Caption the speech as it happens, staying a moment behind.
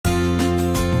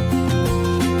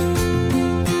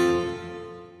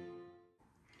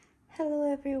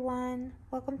everyone,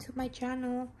 welcome to my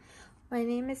channel. My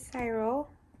name is Cyril,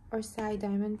 or Cy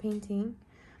Diamond Painting.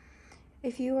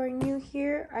 If you are new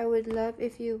here, I would love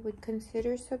if you would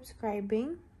consider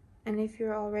subscribing, and if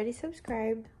you're already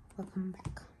subscribed, welcome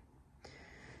back.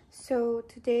 So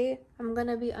today I'm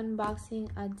gonna be unboxing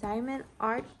a Diamond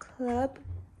Art Club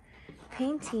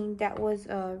painting that was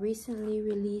recently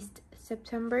released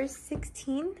September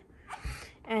 16th,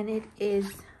 and it is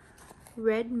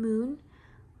Red Moon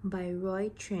by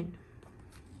Roy Trin.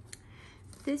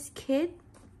 This kit,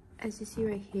 as you see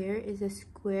right here, is a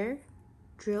square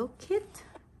drill kit,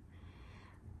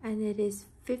 and it is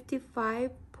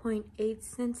 55.8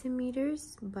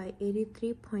 centimeters by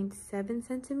 83.7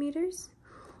 centimeters,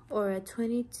 or a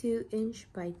 22 inch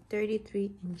by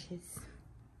 33 inches.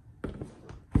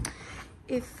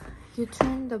 If you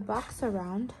turn the box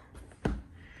around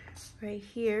right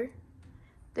here,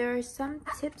 there are some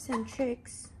tips and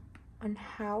tricks on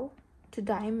how to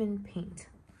diamond paint.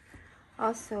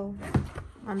 Also,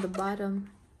 on the bottom,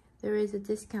 there is a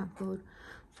discount code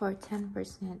for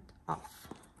 10% off.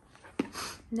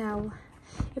 Now,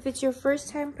 if it's your first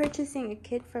time purchasing a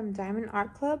kit from Diamond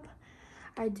Art Club,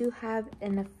 I do have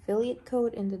an affiliate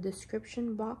code in the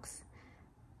description box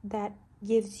that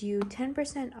gives you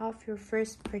 10% off your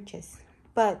first purchase.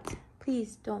 But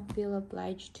please don't feel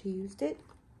obliged to use it.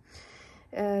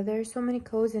 There are so many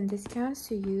codes and discounts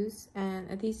to use,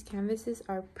 and these canvases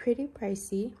are pretty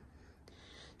pricey,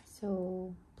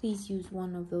 so please use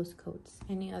one of those codes.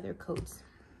 Any other codes.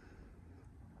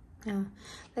 Now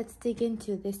let's dig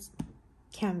into this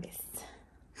canvas.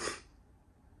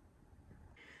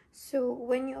 So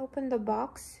when you open the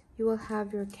box, you will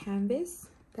have your canvas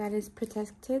that is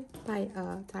protected by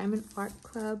a Diamond Art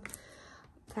Club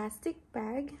plastic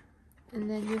bag, and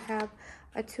then you have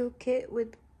a toolkit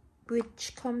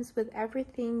which comes with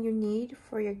everything you need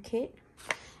for your kit,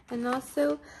 and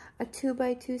also a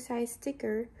 2x2 size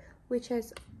sticker which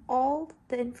has all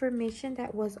the information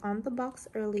that was on the box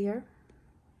earlier,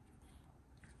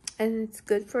 and it's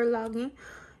good for logging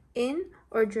in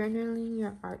or journaling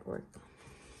your artwork.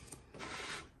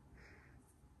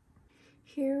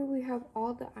 Here we have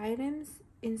all the items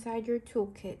inside your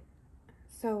toolkit.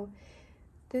 So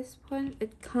this one,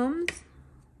 it comes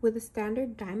with a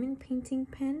standard diamond painting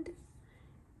pen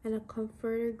and a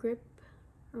comforter grip.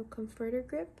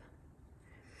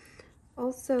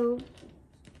 Also,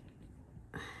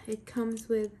 it comes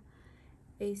with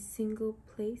a single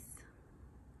place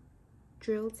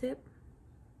drill tip,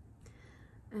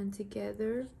 and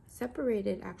together,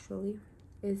 separated actually,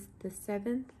 is the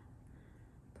 7th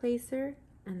placer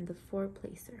and the 4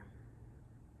 placer.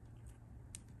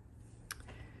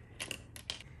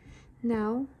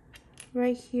 Now,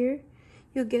 right here,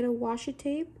 you get a washi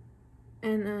tape,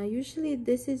 and usually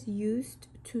this is used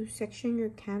to section your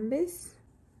canvas.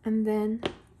 And then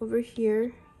over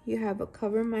here, you have a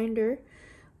cover minder,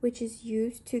 which is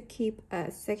used to keep a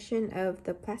section of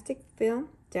the plastic film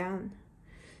down.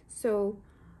 So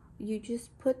you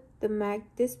just put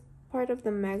this part of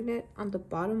the magnet on the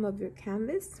bottom of your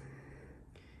canvas,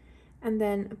 and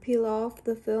then peel off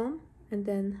the film, and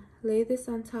then lay this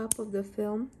on top of the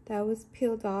film that was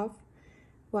peeled off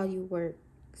while you work,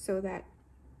 so that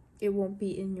it won't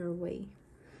be in your way.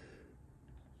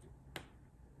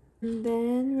 And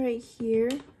then right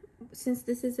here, since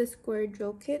this is a square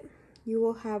drill kit, you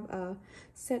will have a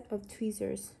set of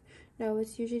tweezers. Now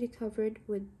it's usually covered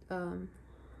with a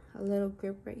little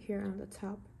grip right here on the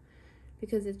top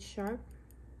because it's sharp,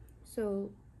 so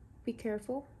be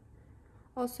careful.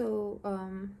 Also,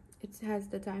 it has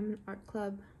the Diamond Art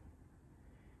Club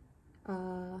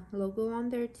logo on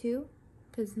there too,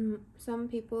 because some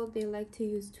people, they like to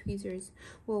use tweezers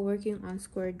while working on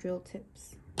square drill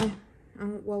tips,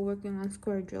 while working on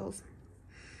square drills.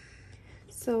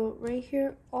 So right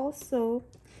here also,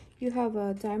 you have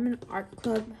a Diamond Art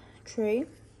Club tray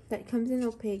that comes in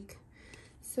opaque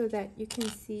so that you can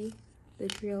see the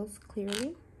drills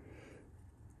clearly.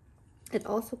 It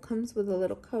also comes with a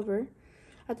little cover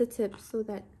at the tip so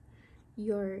that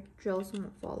your drills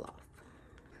won't fall off.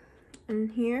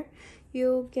 And here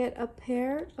you'll get a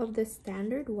pair of the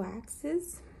standard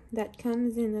waxes that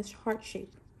comes in a heart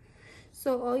shape.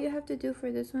 So all you have to do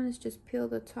for this one is just peel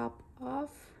the top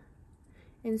off,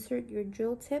 insert your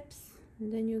drill tips,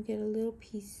 and then you'll get a little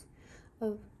piece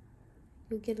of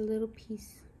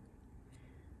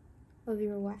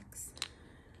your wax.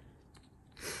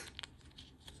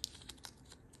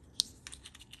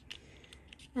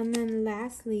 And then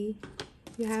lastly,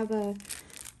 you have a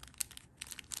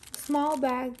small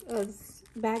bag of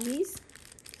baggies,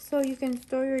 so you can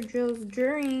store your drills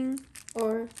during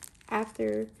or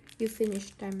after you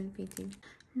finish diamond painting.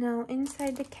 Now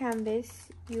inside the canvas,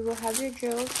 you will have your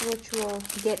drills, which we'll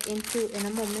get into in a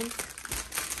moment.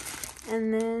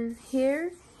 And then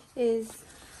here is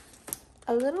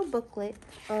a little booklet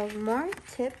of more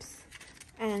tips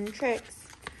and tricks.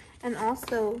 And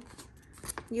also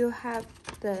you have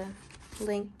the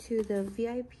link to the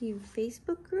VIP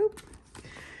Facebook group.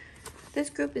 This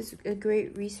group is a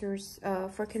great resource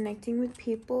for connecting with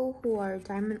people who are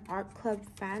Diamond Art Club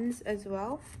fans as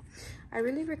well. I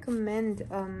really recommend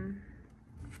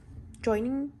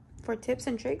joining for tips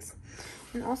and tricks,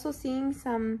 and also seeing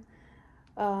some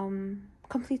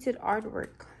completed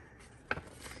artwork.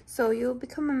 So you'll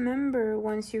become a member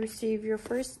once you receive your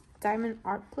first Diamond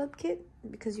Art Club kit,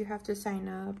 because you have to sign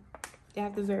up. You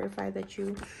have to verify that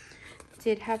you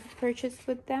did have a purchase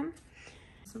with them.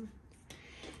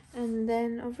 And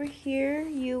then over here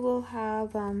you will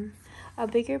have a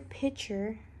bigger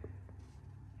picture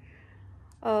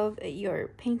of your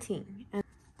painting, and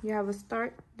you have a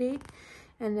start date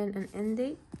and then an end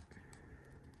date.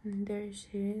 And there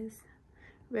she is,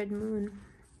 Red Moon.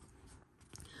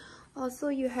 Also,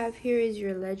 you have here is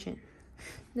your legend.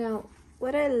 Now,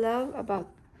 what I love about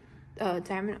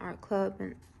Diamond Art Club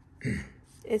and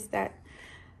is that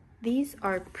these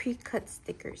are pre-cut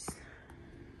stickers,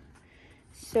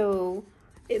 so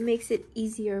it makes it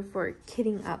easier for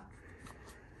kitting up,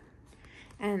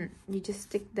 and you just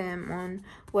stick them on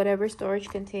whatever storage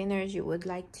containers you would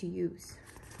like to use.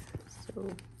 So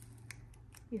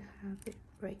you have it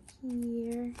right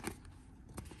here.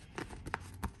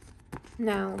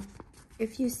 Now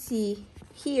if you see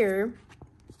here,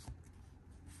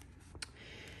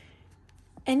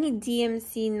 any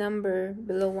DMC number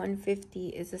below 150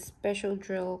 is a special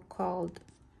drill called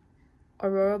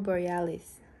Aurora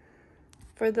Borealis.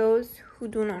 For those who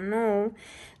do not know,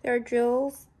 there are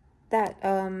drills that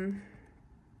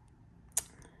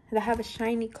have a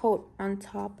shiny coat on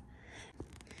top.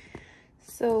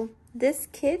 So this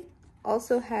kit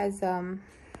also has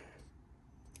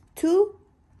 2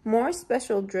 more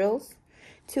special drills,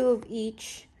 2 of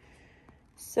each.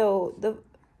 So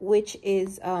which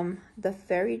is the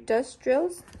fairy dust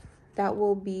drills that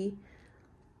will be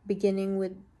beginning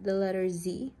with the letter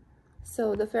Z.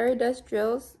 So the fairy dust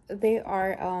drills, they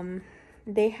are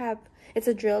it's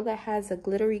a drill that has a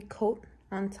glittery coat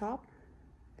on top.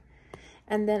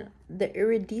 And then the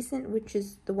iridescent, which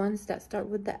is the ones that start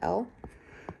with the L,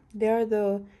 they are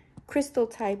the crystal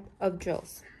type of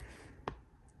drills.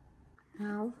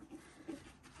 Now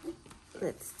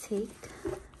let's take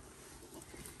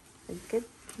a good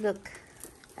look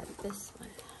at this one.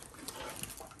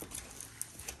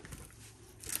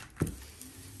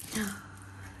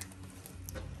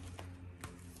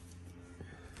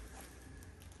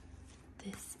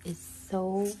 This is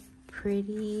so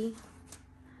pretty.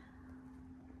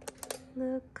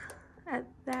 Look at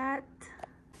that.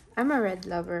 I'm a red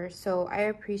lover, so I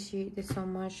appreciate this so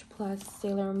much. Plus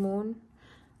Sailor Moon,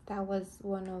 that was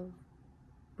one of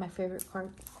my favorite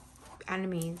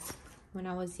animes when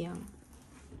I was young.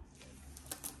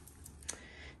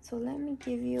 So let me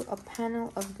give you a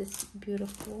panel of this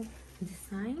beautiful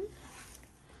design.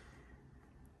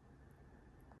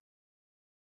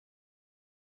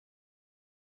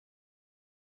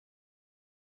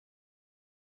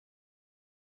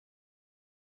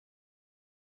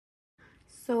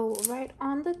 So right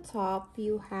on the top,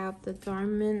 you have the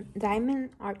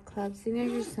Diamond Art Club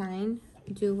signature sign,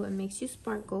 do what makes you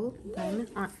sparkle,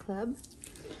 Diamond Art Club.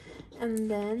 And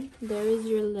then there is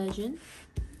your legend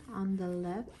on the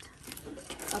left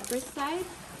upper side,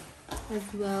 as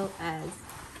well as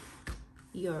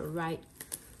your right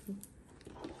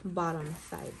bottom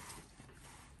side.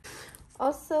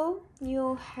 Also,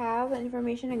 you'll have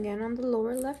information again on the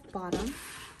lower left bottom,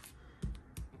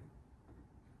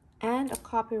 and a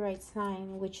copyright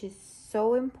sign, which is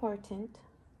so important.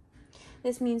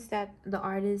 This means that the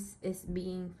artist is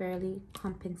being fairly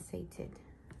compensated.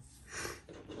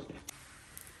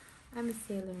 I'm a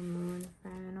Sailor Moon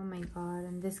fan, oh my god,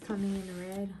 and this coming in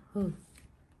red, oh,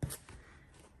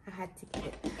 I had to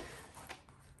get it.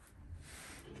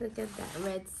 Look at that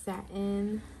red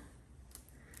satin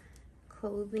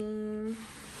clothing.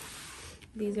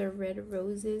 These are red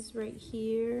roses right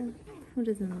here. Who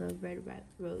doesn't love red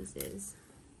roses?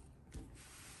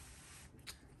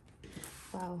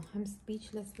 Wow, I'm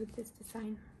speechless with this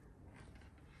design.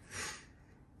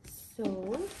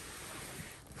 So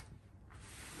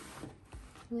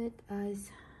let us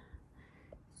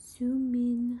zoom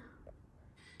in.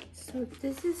 So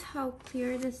this is how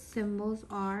clear the symbols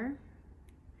are.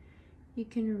 You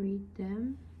can read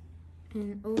them.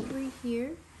 And over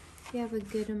here, you have a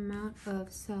good amount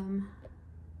of some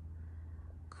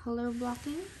color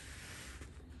blocking.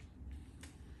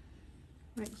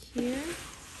 right here.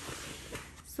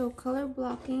 So color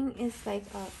blocking is like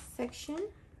a section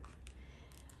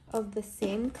of the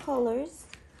same colors.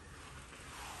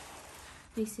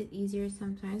 Makes it easier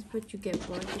sometimes, but you get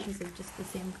bored because of just the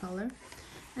same color.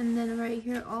 And then right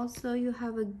here also you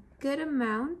have a good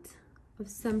amount of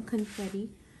some confetti,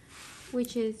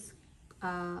 which is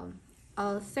a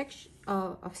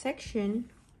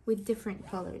section with different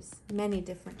colors, many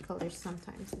different colors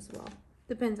sometimes as well.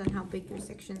 Depends on how big your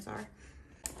sections are.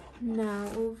 Now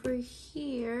over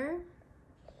here,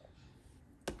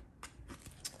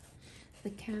 the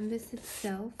canvas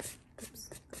itself,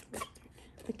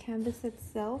 the canvas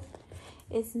itself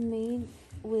is made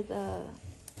with a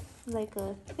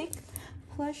thick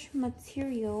plush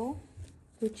material,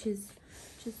 which is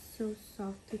just so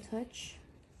soft to touch.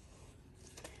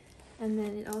 And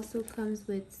then it also comes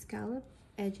with scallop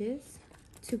edges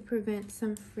to prevent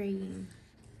some fraying.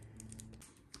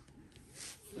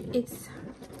 It's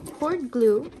poured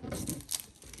glue,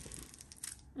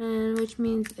 and which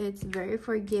means it's very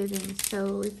forgiving.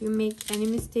 So if you make any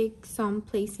mistakes on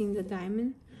placing the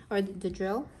diamond or the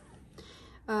drill,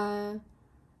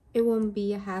 it won't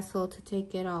be a hassle to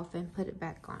take it off and put it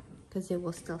back on, because it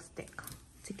will still stick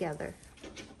together.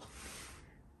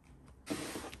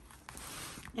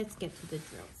 Let's get to the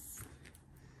drills.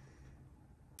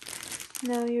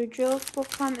 Now your drills will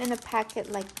come in a packet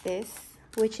like this,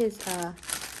 which is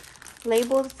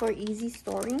labeled for easy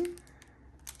storing.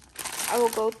 I will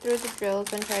go through the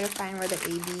drills and try to find where the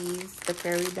ABs, the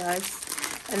fairy dust,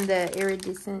 and the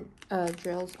iridescent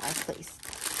drills are placed.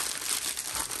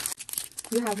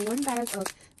 You have one bag of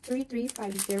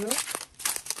 3350,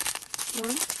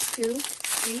 1, 2,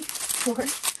 3, 4,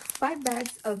 5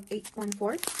 bags of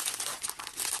 814.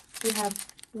 You have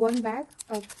one bag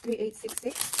of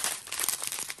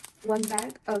 3866, one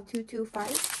bag of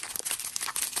 225.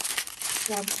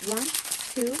 You have 1,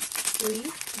 2,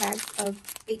 3 bags of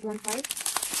 815.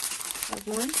 You have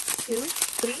 1, 2,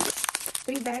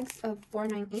 3 bags of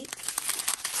 498.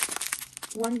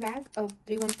 One bag of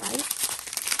 315.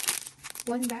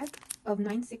 One bag of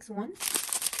 961.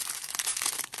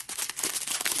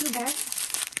 2 bags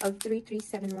of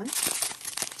 3371.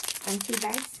 And 2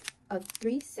 bags of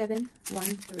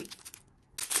 3713.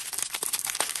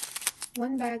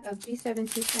 One bag of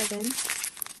 3727.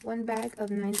 One bag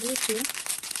of 902.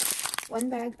 One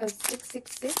bag of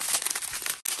 666.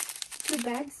 2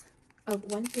 bags of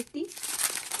 150.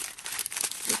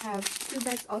 We have 2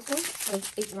 bags also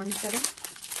of 817.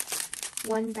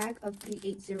 1 bag of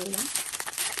 3801.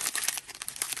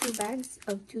 2 bags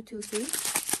of 223.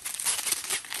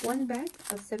 1 bag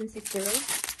of 760.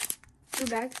 2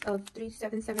 bags of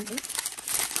 3778.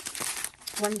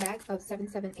 1 bag of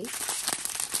 778.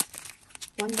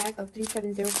 1 bag of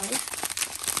 3705.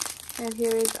 And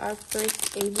here is our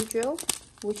first AB drill,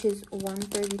 which is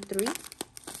 133.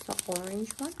 It's the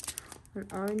orange one, an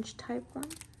orange type one.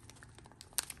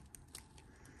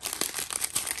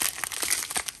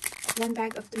 1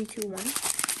 bag of 321.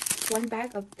 1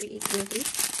 bag of 3803.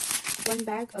 1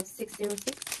 bag of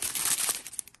 606.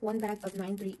 1 bag of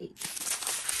 938.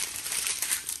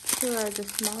 Here are the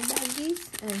small baggies,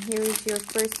 and here is your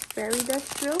first fairy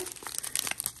dust drill.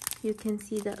 You can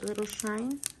see that little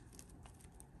shine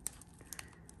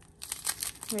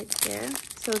right there.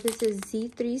 So this is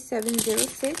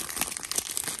Z3706,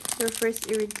 your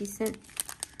first iridescent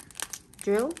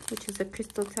drill, which is a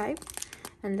crystal type,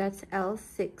 and that's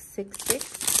L666.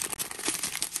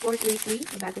 433,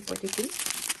 a bag of 433.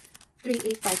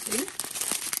 3853.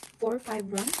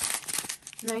 451.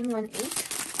 918.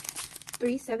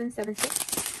 3776.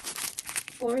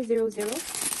 400.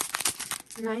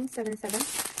 977.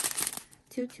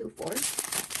 224.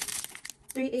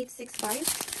 3865.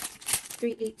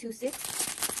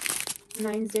 3826.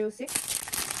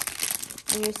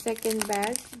 906. And your second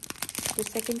bag, the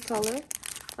second color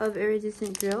of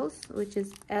iridescent drills, which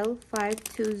is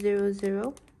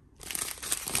L5200.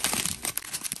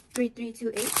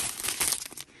 3328.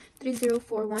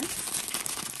 3041.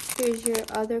 Here's your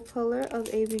other color of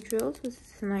AB drills, which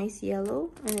is a nice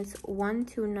yellow, and it's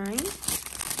 129.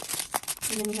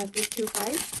 And then you have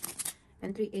 825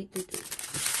 and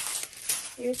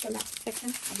 3822. Here's the last section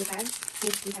of the bag,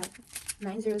 which we have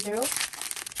 900,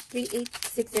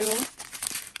 3860,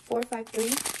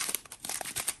 453,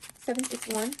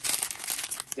 761,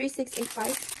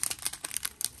 3685.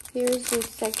 Here's your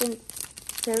second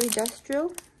fairy dust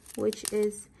drill, which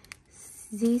is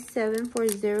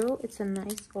Z740. It's a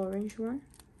nice orange one.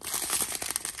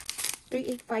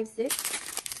 3856,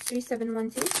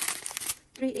 3712,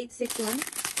 3861,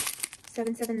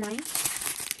 779,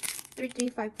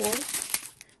 3354,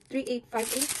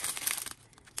 3858,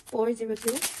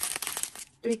 402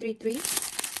 333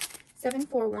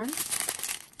 741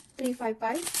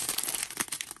 355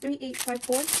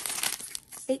 3854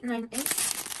 898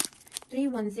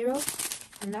 310,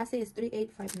 and lastly is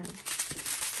 3859.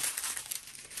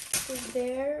 So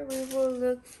there we will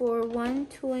look for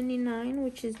 129,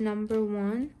 which is number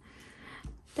 1.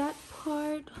 That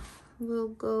part will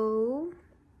go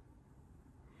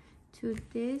to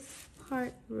this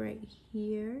part right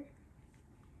here,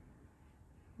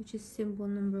 which is symbol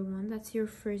number 1. That's your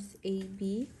first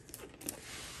AB.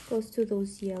 Goes to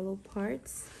those yellow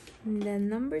parts. And then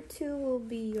number 2 will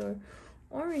be your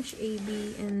orange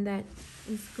AB, and that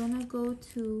is gonna go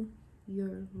to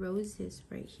your roses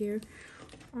right here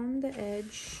on the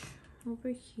edge over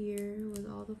here with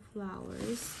all the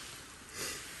flowers,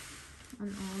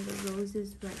 and all the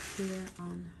roses right here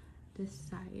on this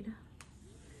side.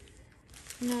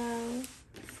 Now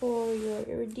for your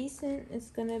iridescent, it's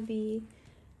gonna be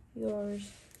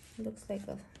yours, looks like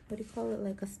a, what do you call it,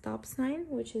 like a stop sign,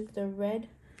 which is the red.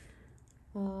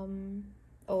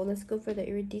 Oh, let's go for the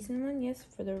iridescent one. Yes,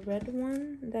 for the red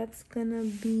one, that's gonna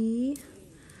be,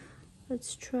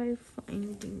 let's try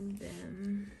finding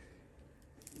them.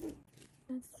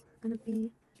 That's gonna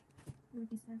be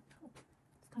iridescent. Oh,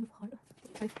 it's kind of hard to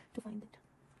try to find it.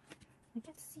 I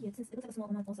can't see it since it looks like a small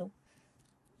amount also.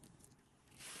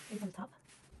 Maybe on the top.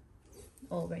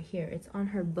 Oh, right here, it's on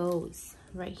her bows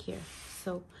right here.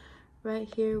 So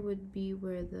right here would be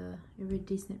where the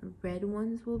iridescent red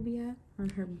ones will be at, on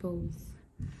her bows.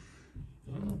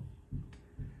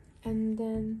 And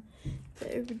then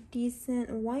the iridescent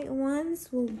white ones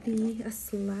will be a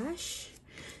slash.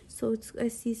 So it's, I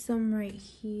see some right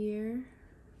here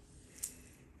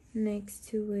next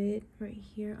to it, right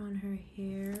here on her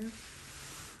hair,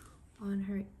 on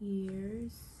her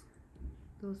ears.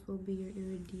 Those will be your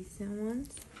iridescent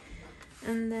ones.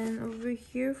 And then over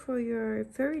here for your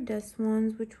fairy dust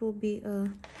ones, which will be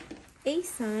a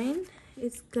sign,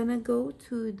 it's gonna go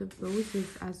to the roses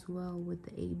as well with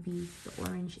the ABs, the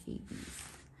orange ABs.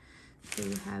 So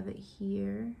you have it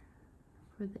here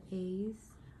for the A's,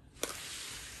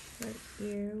 right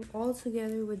here, all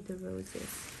together with the roses.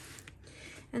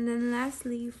 And then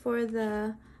lastly, for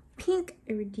the pink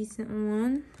iridescent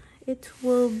one, it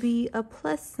will be a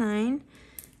plus sign.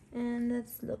 And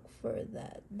let's look for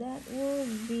that. That will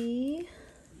be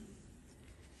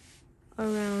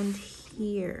around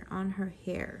here on her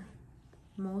hair,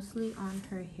 mostly on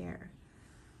her hair.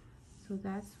 So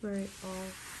that's where it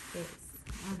all is,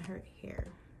 on her hair,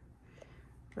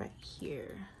 right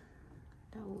here.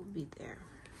 That will be there.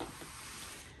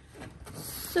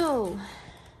 So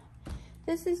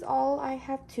this is all I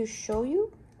have to show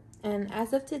you. And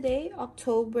as of today,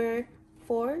 October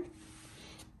 4th,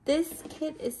 this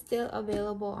kit is still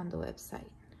available on the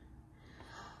website.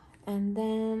 And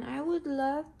then I would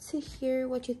love to hear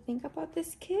what you think about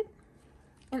this kit.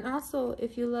 And also,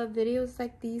 if you love videos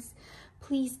like these,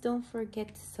 please don't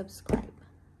forget to subscribe.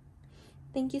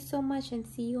 Thank you so much, and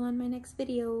see you on my next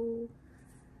video.